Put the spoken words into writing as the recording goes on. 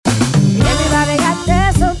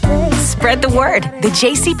spread the word. The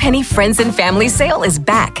JCPenney Friends and Family Sale is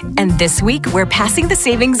back. And this week, we're passing the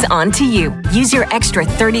savings on to you. Use your extra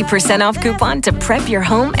 30% off coupon to prep your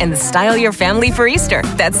home and style your family for Easter.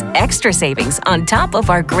 That's extra savings on top of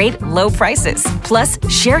our great low prices. Plus,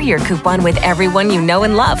 share your coupon with everyone you know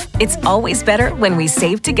and love. It's always better when we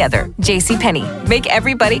save together. JCPenney. Make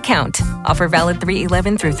everybody count. Offer valid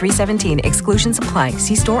 3/11 through 3/17. Exclusions apply.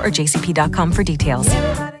 See store or jcp.com for details.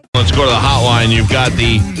 Let's go to the hotline. You've got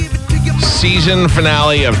the season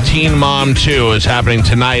finale of Teen Mom 2 is happening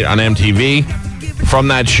tonight on MTV. From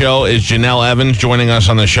that show is Jenelle Evans joining us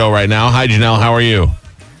on the show right now. Hi, Jenelle. How are you?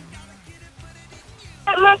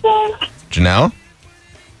 Jenelle?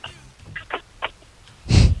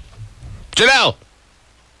 Jenelle!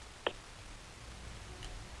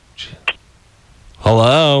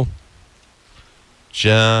 Hello?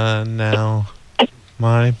 Janelle,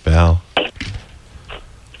 my bell.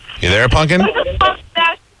 You there, Pumpkin?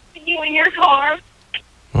 That's you in your car.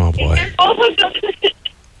 Oh, boy.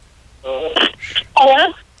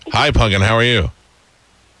 Hello? Hi, Pumpkin. How are you?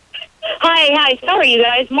 Hi. Sorry, you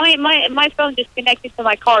guys. My phone just connected to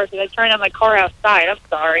my car because I turned on my car outside. I'm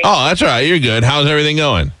sorry. Oh, that's all right. You're good. How's everything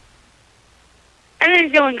going?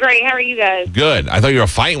 Everything's going great. How are you guys? Good. I thought you were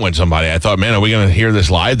fighting with somebody. I thought, man, are we going to hear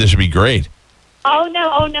this live? This would be great. Oh,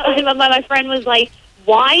 no. My friend was like,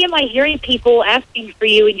 why am I hearing people asking for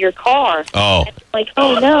you in your car? Oh. And I'm like,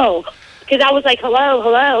 oh, no. Because I was like, hello.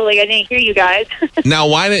 Like, I didn't hear you guys.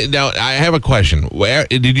 Now, I have a question. Where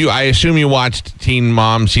did you? I assume you watched Teen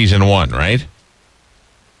Mom season 1, right?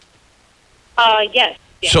 Yes.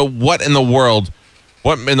 So, what in the world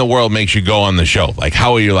makes you go on the show? Like,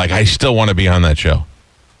 how are you? Like, I still want to be on that show.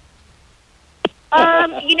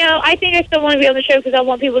 I think I still want to be on the show because I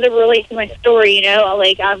want people to relate to my story.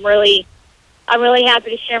 Like, I'm really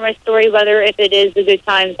happy to share my story, whether if it is the good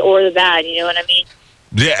times or the bad. You know what I mean?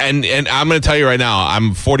 Yeah, and I'm going to tell you right now,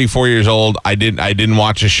 I'm 44 years old. I didn't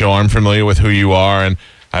watch the show. I'm familiar with who you are, and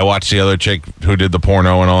I watched the other chick who did the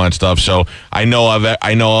porno and all that stuff. So I know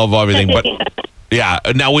of everything. But yeah,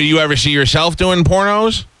 now will you ever see yourself doing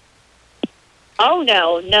pornos? Oh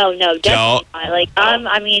no, definitely not. Like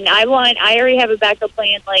I already have a backup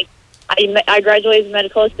plan. Like I graduated as a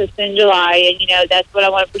medical assistant in July, and that's what I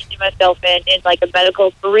want to pursue myself in like a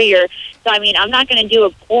medical career. So I'm not going to do a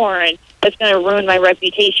porn that's going to ruin my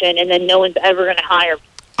reputation, and then no one's ever going to hire me.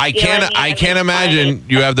 I can't imagine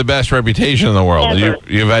you have the best reputation in the world.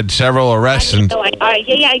 You've had several arrests.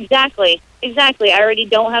 Yeah, exactly. I already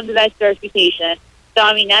don't have the best reputation. So,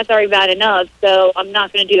 that's already bad enough. So, I'm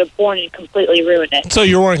not going to do the porn and completely ruin it. So,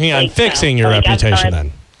 you're working on fixing your reputation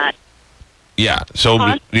then? Yeah.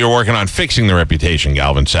 So, you're working on fixing the reputation,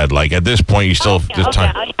 Galvin said. Like, at this point, you still have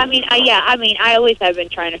time. I always have been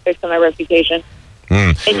trying to fix my reputation.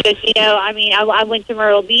 It's just, I went to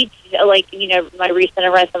Myrtle Beach, my recent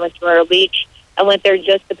arrest, I went to Myrtle Beach. I went there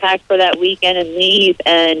just to pack for that weekend and leave,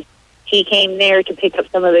 and he came there to pick up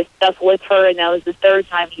some of his stuff with her, and that was the third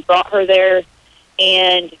time he brought her there.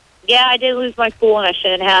 And, yeah, I did lose my cool, and I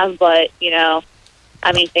shouldn't have, but,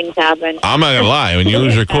 things happen. I'm not going to lie. When you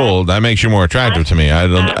lose your cool, that makes you more attractive to me.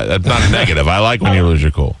 That's not a negative. I like when you lose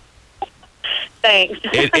your cool. Thanks.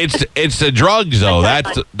 It's the drugs, though.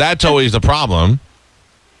 That's always the problem.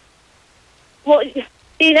 Well,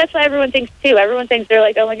 see, that's what everyone thinks, too. Everyone thinks they're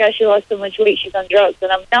like, oh, my gosh, she lost so much weight, she's on drugs.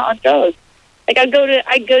 And I'm not on drugs. Like, I go to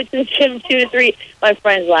the gym 2 to 3. My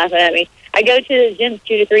friend's laughing at me. I go to the gym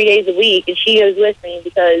 2 to 3 days a week, and she goes with me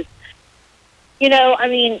because, Let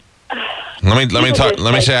me talk.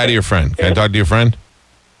 Let me say hi to your friend. Can I talk to your friend?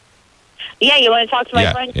 Yeah, you want to talk to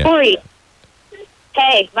my friend? Yeah. Corey.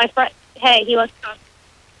 Hey, my friend. Hey, he wants to talk.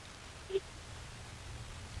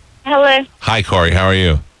 Hello. Hi, Corey. How are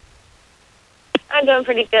you? I'm doing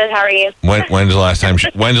pretty good. How are you? When's the last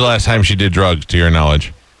time she did drugs, to your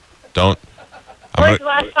knowledge? Don't. When's the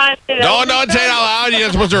last time? Don't say it out loud. You're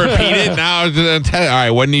not supposed to repeat it now. All right.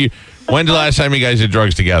 When's the last time you guys did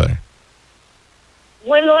drugs together?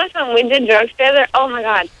 When's the last time we did drugs together? Oh my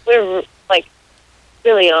God, we were like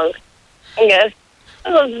really young. I guess it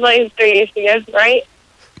was like 3 years ago, right?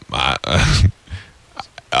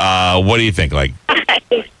 What do you think? Like,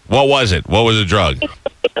 what was it? What was a drug?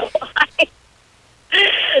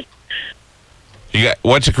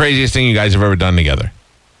 What's the craziest thing you guys have ever done together?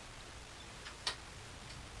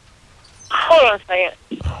 Hold on a second.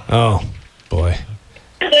 Oh, boy.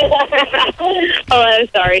 I'm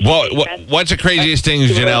sorry. What's the craziest thing,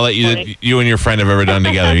 Jenelle, that you and your friend have ever done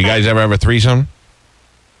together? You guys ever have a threesome?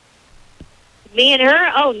 Me and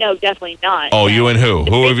her? Oh, no, definitely not. Oh, you and who?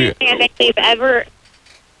 Who have you? They've ever...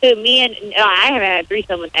 Who, me and... No, I haven't had a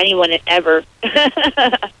threesome with anyone ever.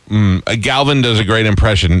 Galvin does a great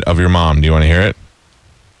impression of your mom. Do you want to hear it?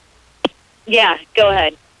 Yeah, go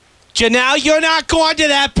ahead. Jenelle, you're not going to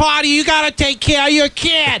that party. You got to take care of your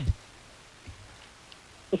kid.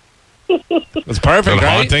 That's perfect,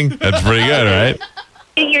 right? Haunting? That's pretty good, right?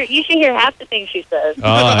 You should hear half the things she says. Oh,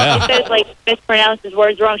 yeah. She says, like, mispronounces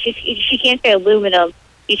words wrong. She can't say aluminum.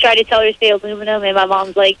 You try to tell her to say aluminum, and my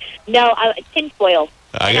mom's like, no, tinfoil.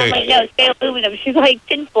 And I'm like, no, say aluminum. She's like,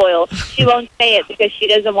 tinfoil. She won't say it because she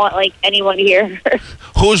doesn't want, like, anyone to hear her.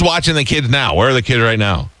 Who's watching the kids now? Where are the kids right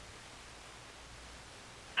now?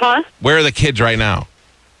 Huh? Where are the kids right now?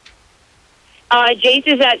 Jace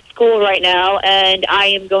is at school right now, and I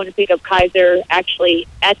am going to pick up Kaiser, actually,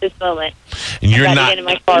 at this moment. And you're I'm not get in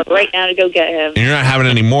my car right now to go get him. And you're not having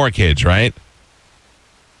any more kids, right?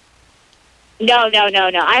 No.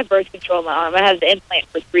 I have birth control in my arm. I have the implant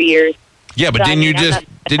for 3 years. Yeah, but So,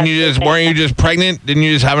 weren't you just pregnant? Didn't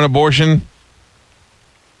you just have an abortion?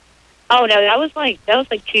 Oh no, that was like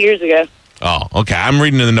 2 years ago. Oh, okay. I'm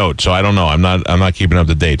reading the notes, so I don't know. I'm not keeping up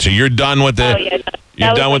to date. So you're done with the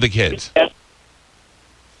you're done with the kids.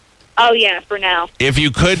 Oh yeah, for now. If you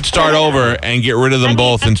could start over and get rid of them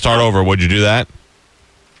both and start over, would you do that?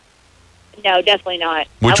 No, definitely not.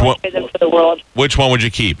 Which I one? wouldn't trade them for the world. Which one would you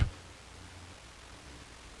keep?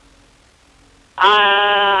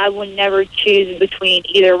 I would never choose between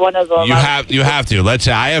either one of them. You have to. Let's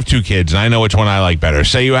say I have 2 kids, and I know which one I like better.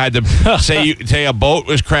 Say you had to say a boat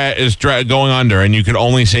was going under, and you could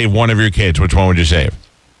only save one of your kids. Which one would you save?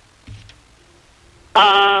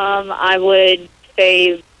 I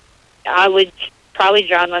would probably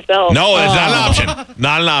drown myself. No, it's not an option.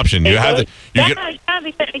 Not an option. You have to.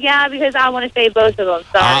 Because I want to save both of them.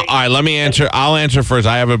 Sorry. All right, let me answer. I'll answer first.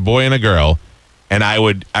 I have a boy and a girl, and I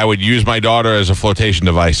would use my daughter as a flotation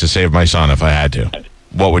device to save my son if I had to.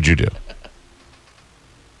 What would you do?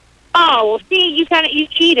 Oh, well, see, you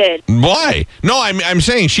cheated. Why? No, I'm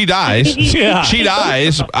saying she dies. Yeah. She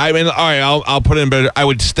dies. I mean, all right, I'll put it in better. I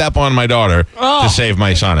would step on my daughter to save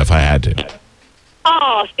my son if I had to.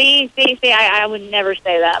 Oh, see, I would never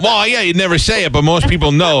say that. Well, yeah, you'd never say it, but most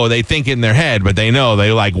people know. They think it in their head, but they know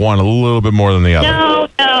they like one a little bit more than the other. No.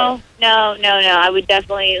 I would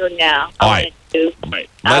definitely no. All right.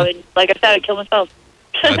 I would, like I said, I'd kill myself.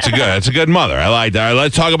 That's a good mother. I like that. All right,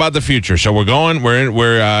 let's talk about the future. So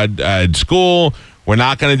we're at school. We're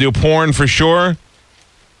not going to do porn for sure.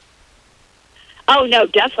 Oh no,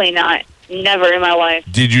 definitely not. Never in my life.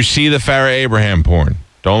 Did you see the Farrah Abraham porn?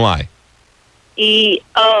 Don't lie. Yeah,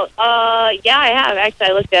 I have. Actually,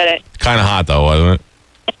 I looked at it. Kind of hot though, wasn't it?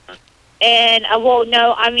 And well,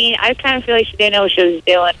 no, I mean, I kind of feel like she didn't know what she was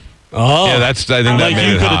doing. Oh, yeah, I think that made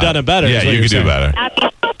you it could hot. have done it better. Yeah, you could do better. I mean,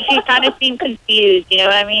 she kind of seemed confused. You know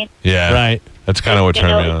what I mean? Yeah, right. That's kind of what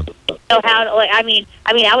turned me on. So how? Like, I mean,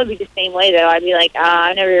 I would be the same way though. I'd be like,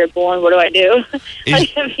 I never heard born. What do I do?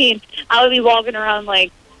 I would be walking around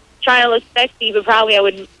like trying to look sexy, but probably I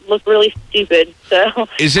would look really stupid. So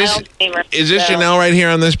is this Jenelle right here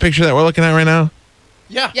on this picture that we're looking at right now?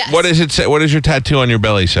 Yeah. Yes. What does it say? What does your tattoo on your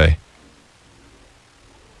belly say?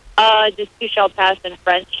 Just "You shall pass" in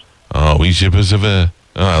French. Oh, we ship us of a.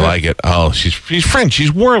 Oh, I like it. Oh, she's French.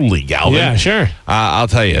 She's worldly, Galvin. Yeah, sure. I'll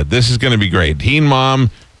tell you, this is going to be great. Teen Mom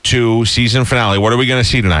 2 season finale. What are we going to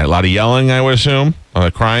see tonight? A lot of yelling, I would assume.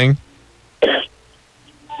 Crying.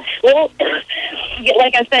 Well,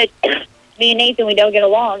 like I said, me and Nathan, we don't get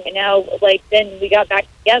along, and now, like, then we got back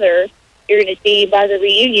together. You're going to see by the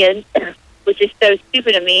reunion, which is so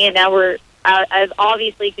stupid of me, and now we're, as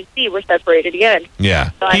obviously you can see, we're separated again. Yeah,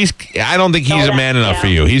 So I don't think he's a man enough for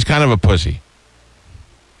you. He's kind of a pussy.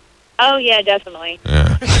 Oh yeah, definitely.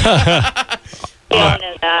 Yeah. I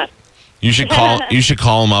know that. You should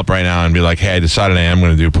call him up right now and be like, "Hey, I decided I am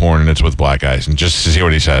going to do porn, and it's with black guys," and just to see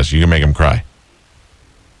what he says. You can make him cry.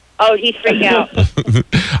 Oh, he's freaked out. All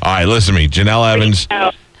right, listen to me. Janelle Evans.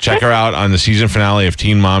 Check her out on the season finale of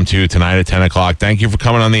Teen Mom 2 tonight at 10 o'clock. Thank you for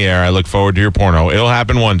coming on the air. I look forward to your porno. It'll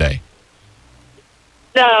happen one day.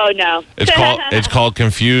 No. It's called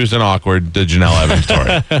Confused and Awkward, the Janelle Evans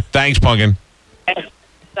story. Thanks, Punkin.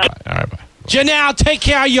 All right, bye. Jenelle, take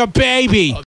care of your baby.